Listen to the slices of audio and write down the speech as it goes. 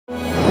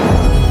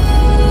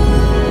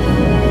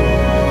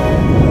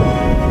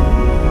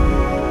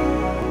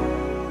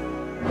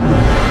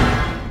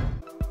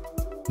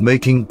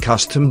Making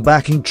custom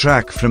backing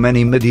track from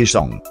any MIDI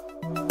song.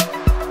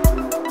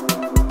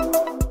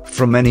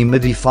 From any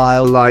MIDI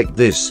file like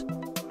this.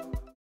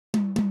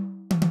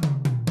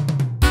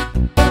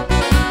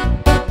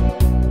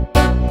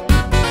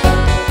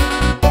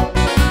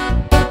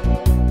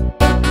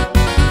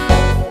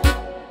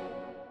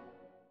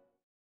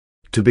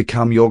 To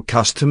become your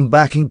custom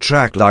backing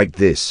track like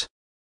this.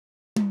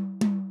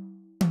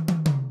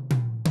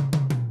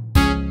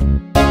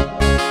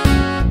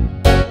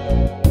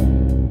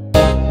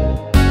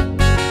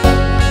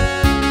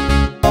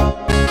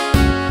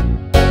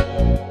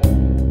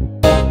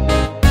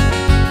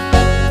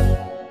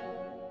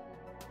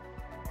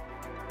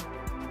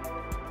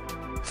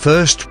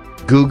 First,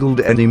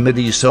 Googled any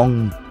MIDI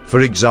song,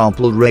 for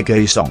example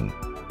reggae song.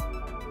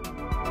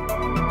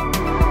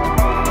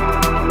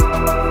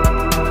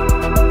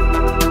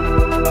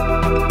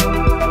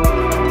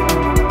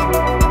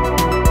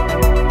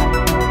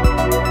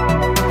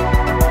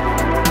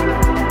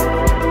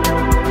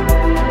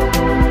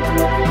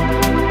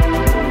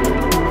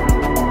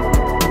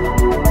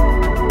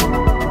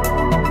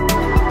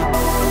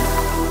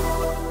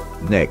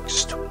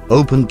 Next,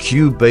 open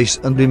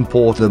Cubase and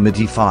import the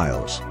MIDI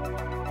files.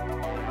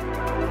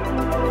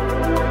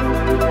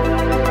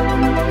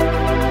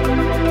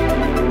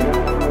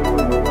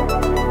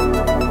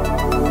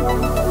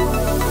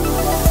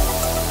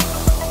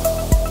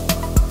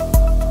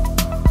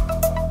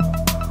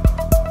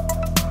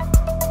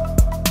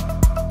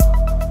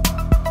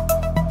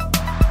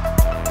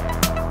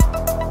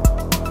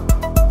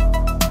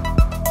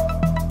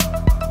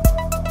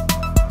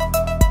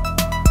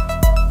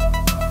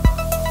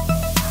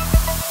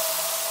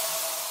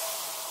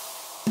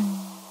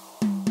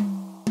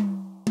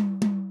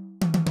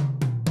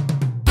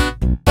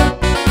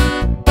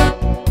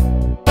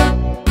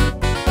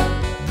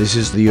 This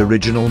is the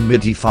original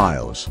MIDI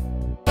files.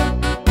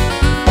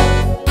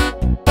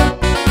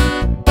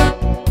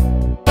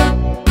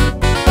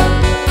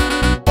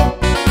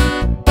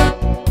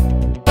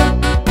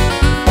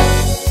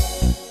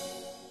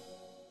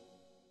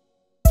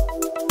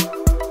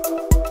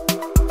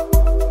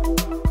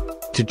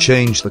 To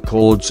change the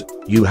chords,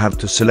 you have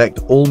to select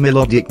all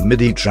melodic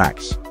MIDI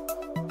tracks.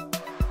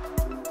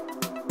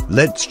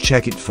 Let's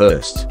check it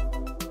first.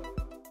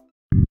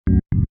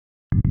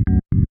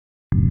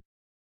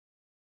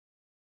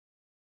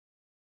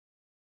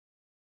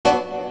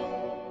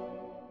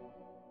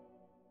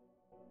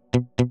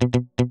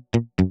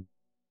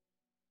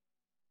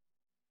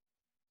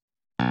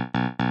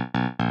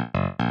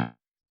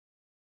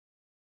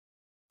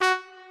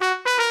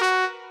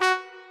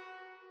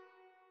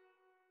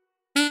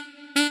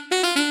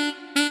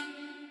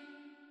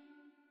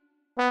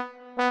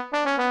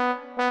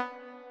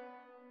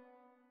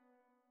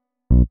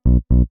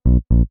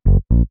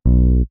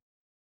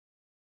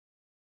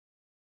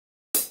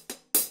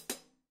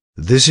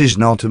 This is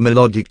not a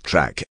melodic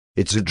track,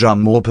 it's a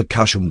drum or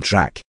percussion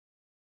track.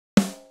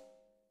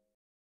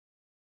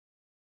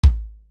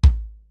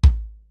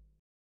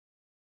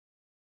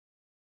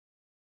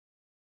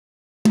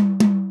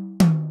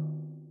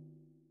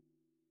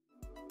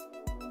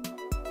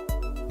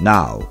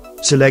 Now,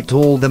 select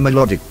all the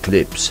melodic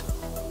clips.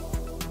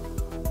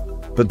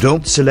 But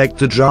don't select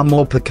the drum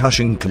or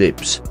percussion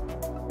clips.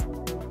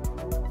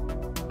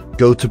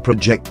 Go to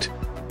Project,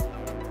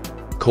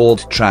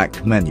 Chord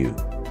Track menu,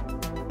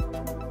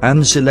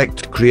 and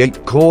select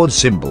Create Chord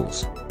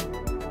Symbols.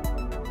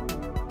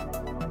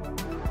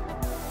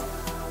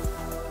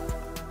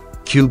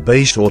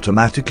 Cubase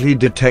automatically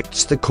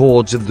detects the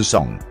chords of the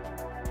song.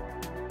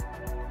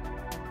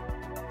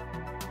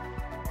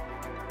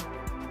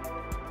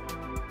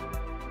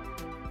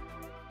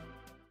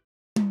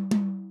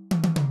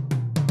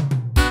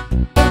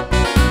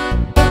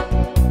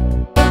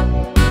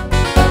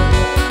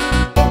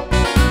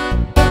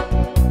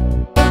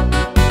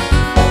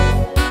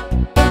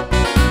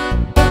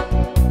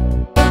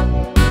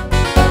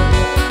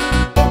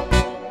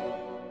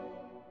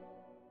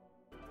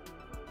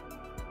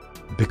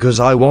 Because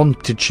I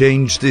want to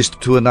change this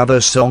to another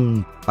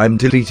song, I'm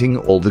deleting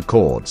all the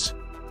chords.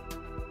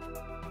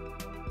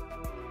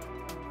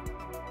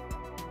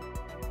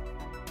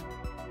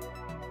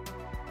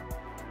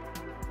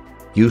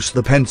 Use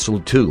the pencil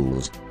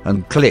tools,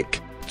 and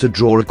click, to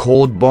draw a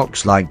chord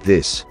box like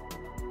this.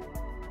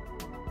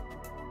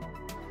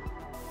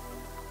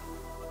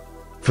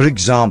 For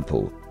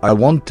example, I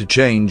want to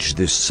change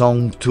this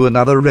song to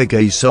another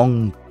reggae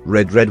song,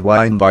 Red Red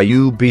Wine by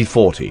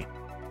UB40.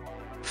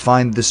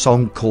 Find the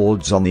song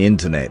chords on the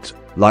internet,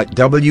 like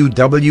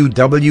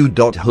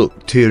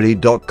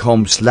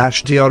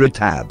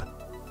www.hooktheory.com/tab,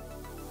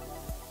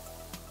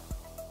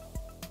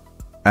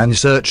 and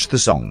search the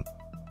song.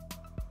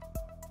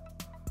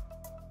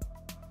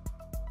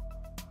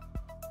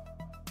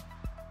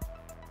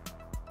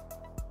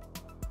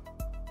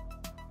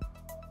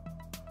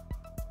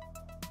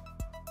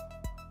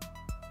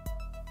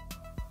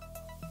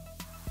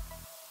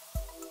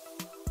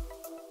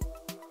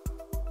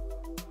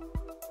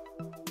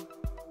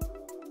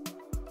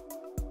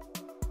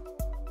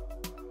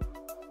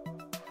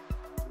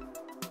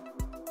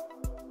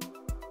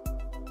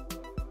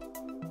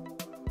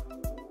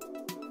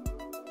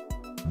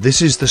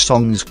 This is the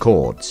song's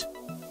chords.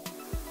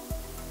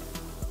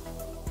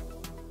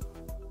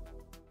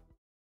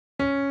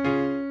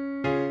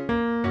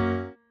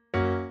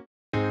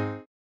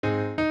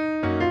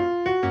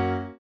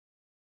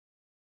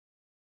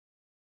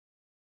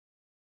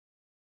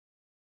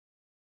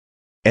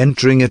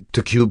 Entering it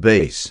to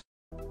Cubase.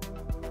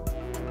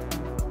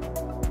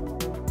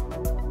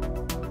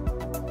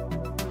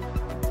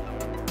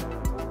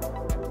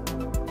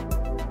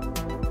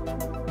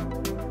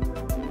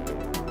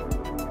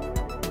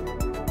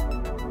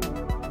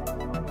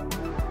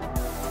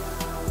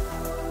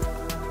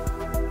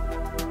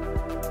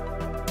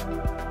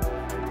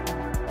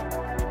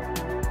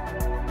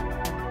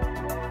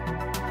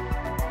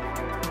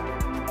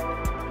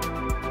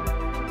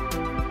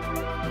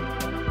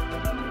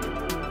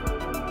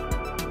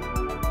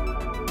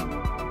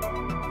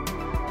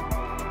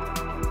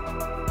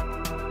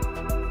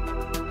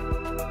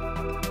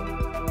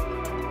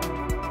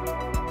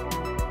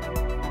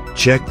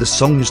 Check the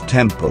song's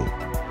tempo.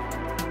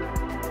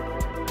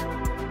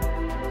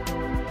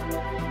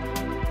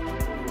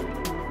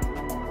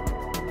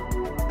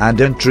 And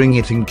entering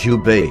it in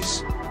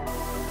Cubase.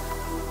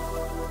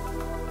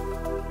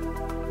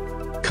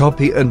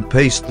 Copy and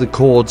paste the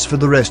chords for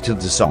the rest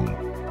of the song.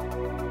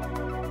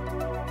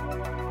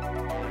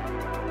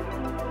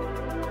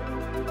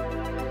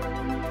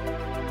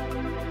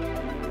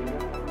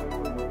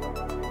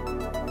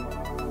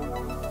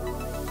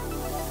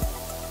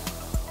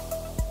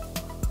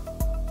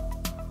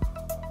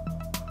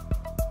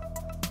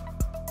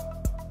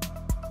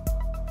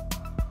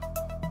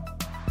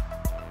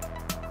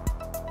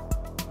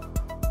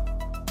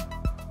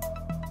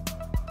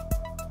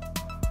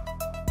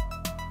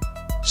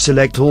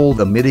 Select all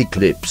the MIDI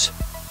clips.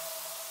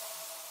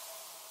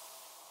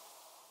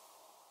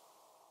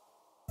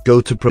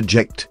 Go to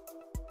Project,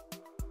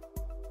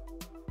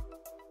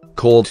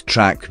 Chord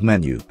Track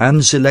menu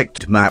and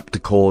select Map to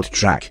Chord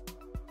Track.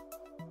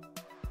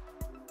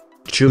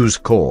 Choose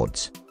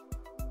Chords.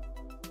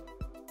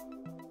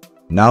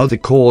 Now the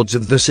chords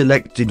of the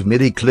selected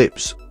MIDI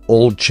clips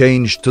all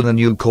change to the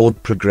new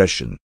chord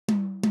progression.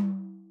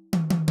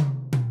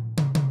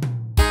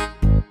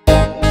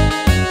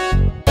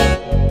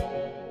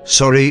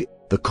 Sorry,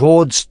 the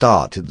chord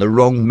started the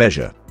wrong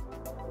measure.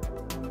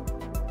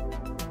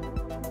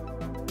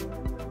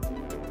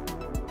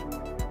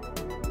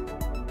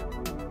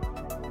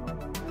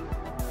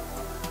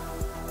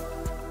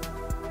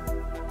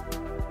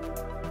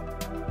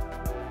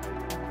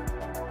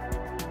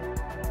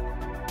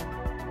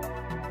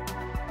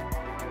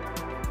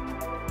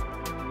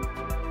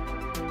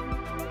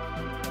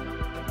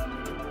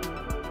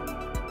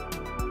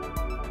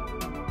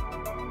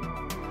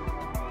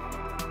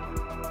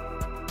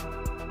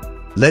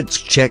 Let's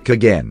check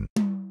again.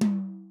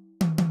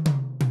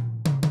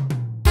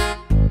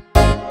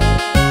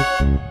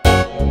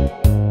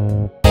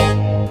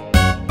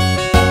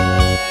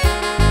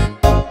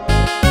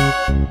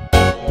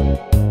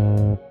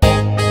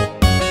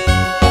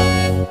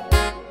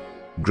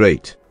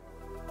 Great.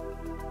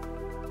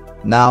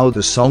 Now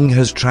the song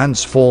has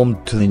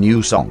transformed to the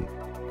new song.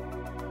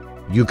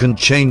 You can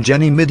change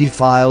any MIDI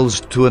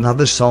files to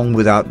another song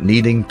without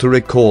needing to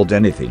record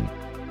anything.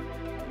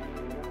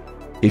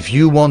 If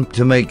you want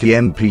to make the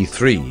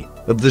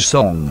MP3 of the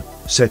song,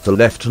 set the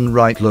left and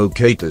right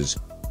locators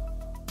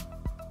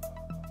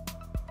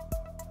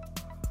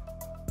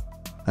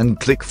and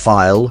click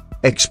File,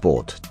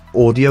 Export,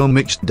 Audio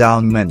Mixed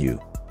Down menu.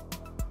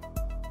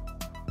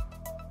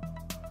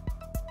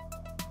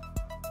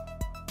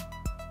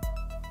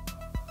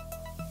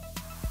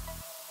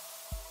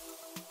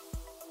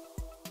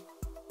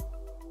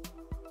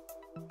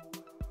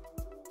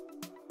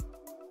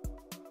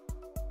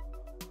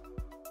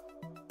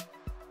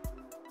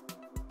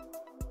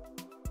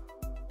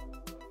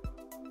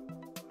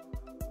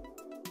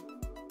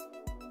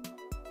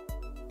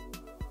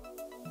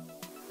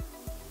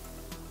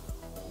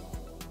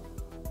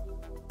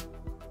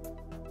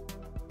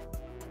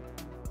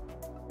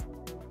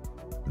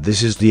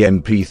 This is the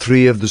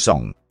MP3 of the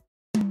song.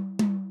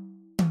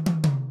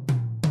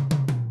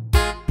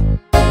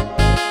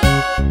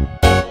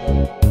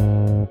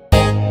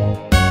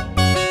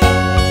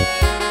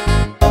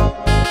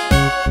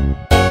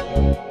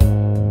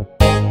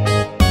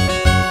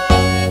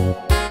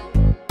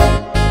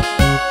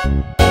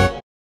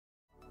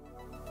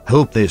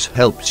 Hope this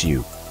helps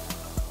you.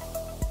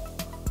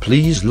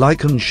 Please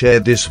like and share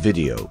this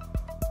video.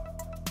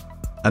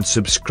 And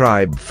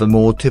subscribe for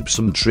more tips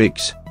and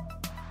tricks.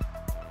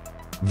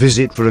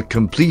 Visit for a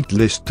complete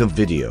list of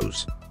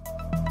videos.